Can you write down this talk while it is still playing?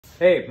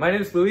Hey, my name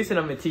is Luis and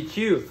I'm going to teach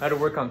you how to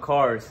work on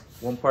cars,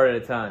 one part at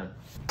a time.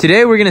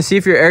 Today we're going to see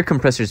if your air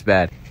compressor is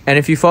bad. And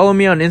if you follow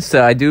me on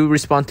Insta, I do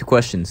respond to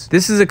questions.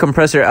 This is a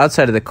compressor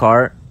outside of the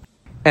car.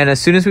 And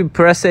as soon as we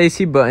press the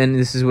AC button,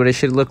 this is what it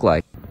should look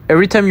like.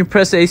 Every time you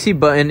press the AC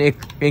button, it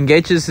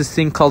engages this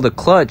thing called a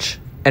clutch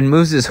and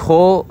moves this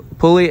whole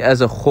pulley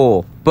as a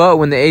whole. But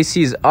when the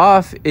AC is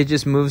off, it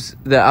just moves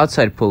the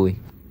outside pulley.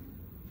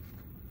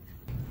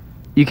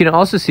 You can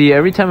also see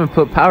every time I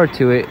put power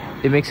to it,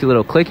 it makes a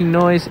little clicking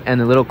noise and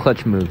the little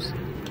clutch moves.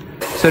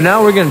 So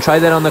now we're going to try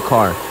that on the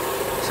car.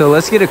 So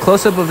let's get a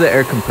close-up of the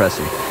air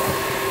compressor.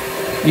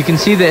 You can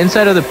see the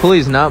inside of the pulley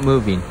is not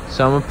moving.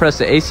 So I'm going to press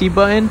the AC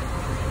button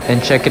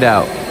and check it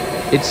out.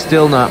 It's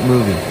still not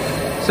moving.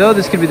 So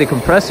this could be the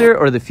compressor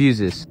or the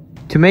fuses.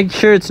 To make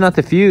sure it's not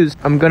the fuse,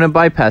 I'm going to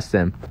bypass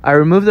them. I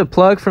remove the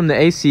plug from the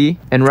AC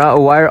and route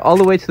a wire all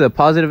the way to the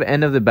positive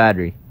end of the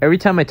battery. Every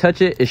time I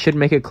touch it, it should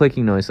make a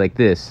clicking noise like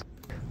this.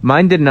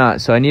 Mine did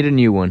not, so I need a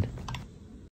new one.